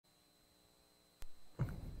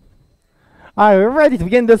All right, we're ready to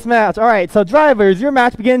begin this match. All right, so drivers, your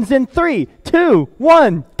match begins in 3, 2,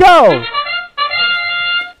 1, go!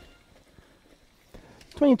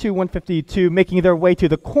 22-152 making their way to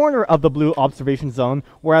the corner of the blue observation zone,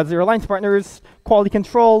 whereas their alliance partners, quality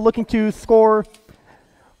control, looking to score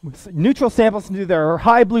neutral samples into their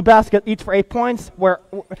high blue basket, each for 8 points,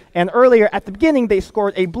 and earlier at the beginning they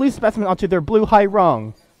scored a blue specimen onto their blue high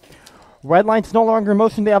rung. Red line's no longer in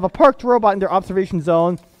motion, they have a parked robot in their observation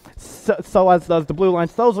zone, so as does the blue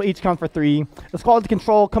lines. Those will each count for 3. As quality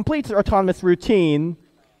control completes their autonomous routine.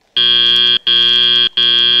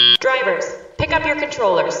 Drivers, pick up your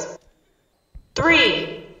controllers.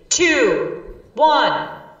 3, 2, 1.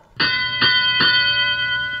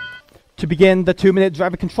 To begin the 2-minute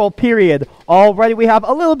driver control period. Already we have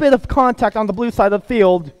a little bit of contact on the blue side of the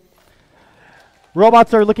field.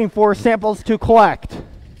 Robots are looking for samples to collect.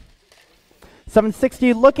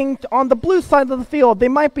 760 looking on the blue side of the field. They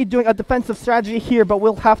might be doing a defensive strategy here, but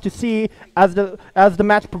we'll have to see as the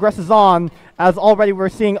match progresses on, as already we're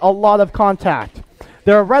seeing a lot of contact.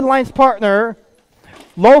 Their red line's partner,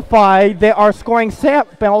 Lo-Fi, they are scoring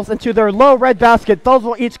samples into their low red basket. Those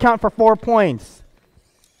will each count for 4 points.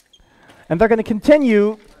 And they're going to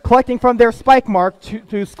continue collecting from their spike mark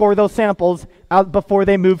to score those samples out before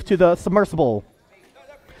they move to the submersible.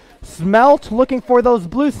 Smelt looking for those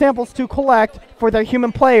blue samples to collect for their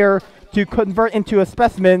human player to convert into a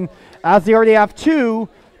specimen, as they already have two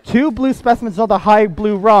blue specimens on the high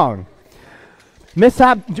blue rung.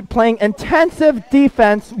 Mishap playing intensive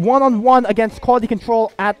defense one-on-one against quality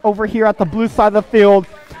control over here at the blue side of the field.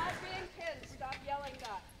 Stop yelling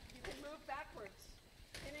that. You can move backwards.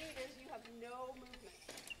 Pinning is you have no movement.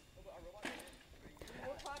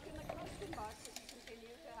 We'll talk in the question box if you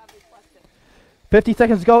continue to have requested. 50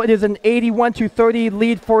 seconds to go. It is an 81-30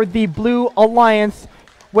 lead for the Blue Alliance,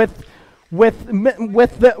 with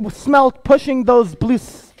the Smelt pushing those blue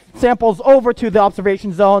samples over to the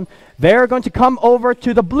observation zone. They're going to come over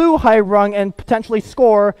to the blue high rung and potentially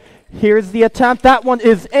score. Here's the attempt. That one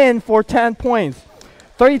is in for 10 points.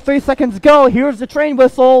 33 seconds go. Here's the train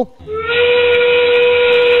whistle.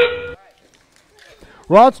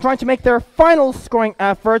 Rod's trying to make their final scoring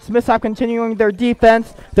efforts. Mishap continuing their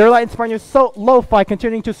defense. Their alliance partners, Lo-Fi,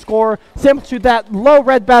 continuing to score samples to that low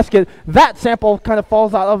red basket. That sample kind of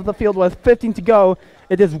falls out of the field with 15 to go.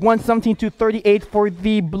 It is 117-38 for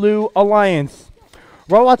the Blue Alliance.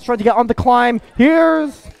 Robots trying to get on the climb.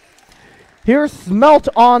 Here's Smelt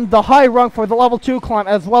on the high rung for the level 2 climb,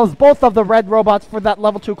 as well as both of the red robots for that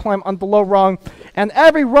level 2 climb on the low rung. And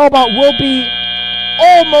every robot will be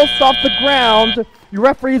almost off the ground. Your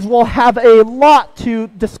referees will have a lot to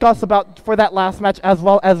discuss about for that last match, as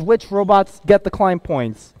well as which robots get the climb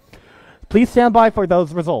points. Please stand by for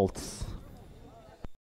those results.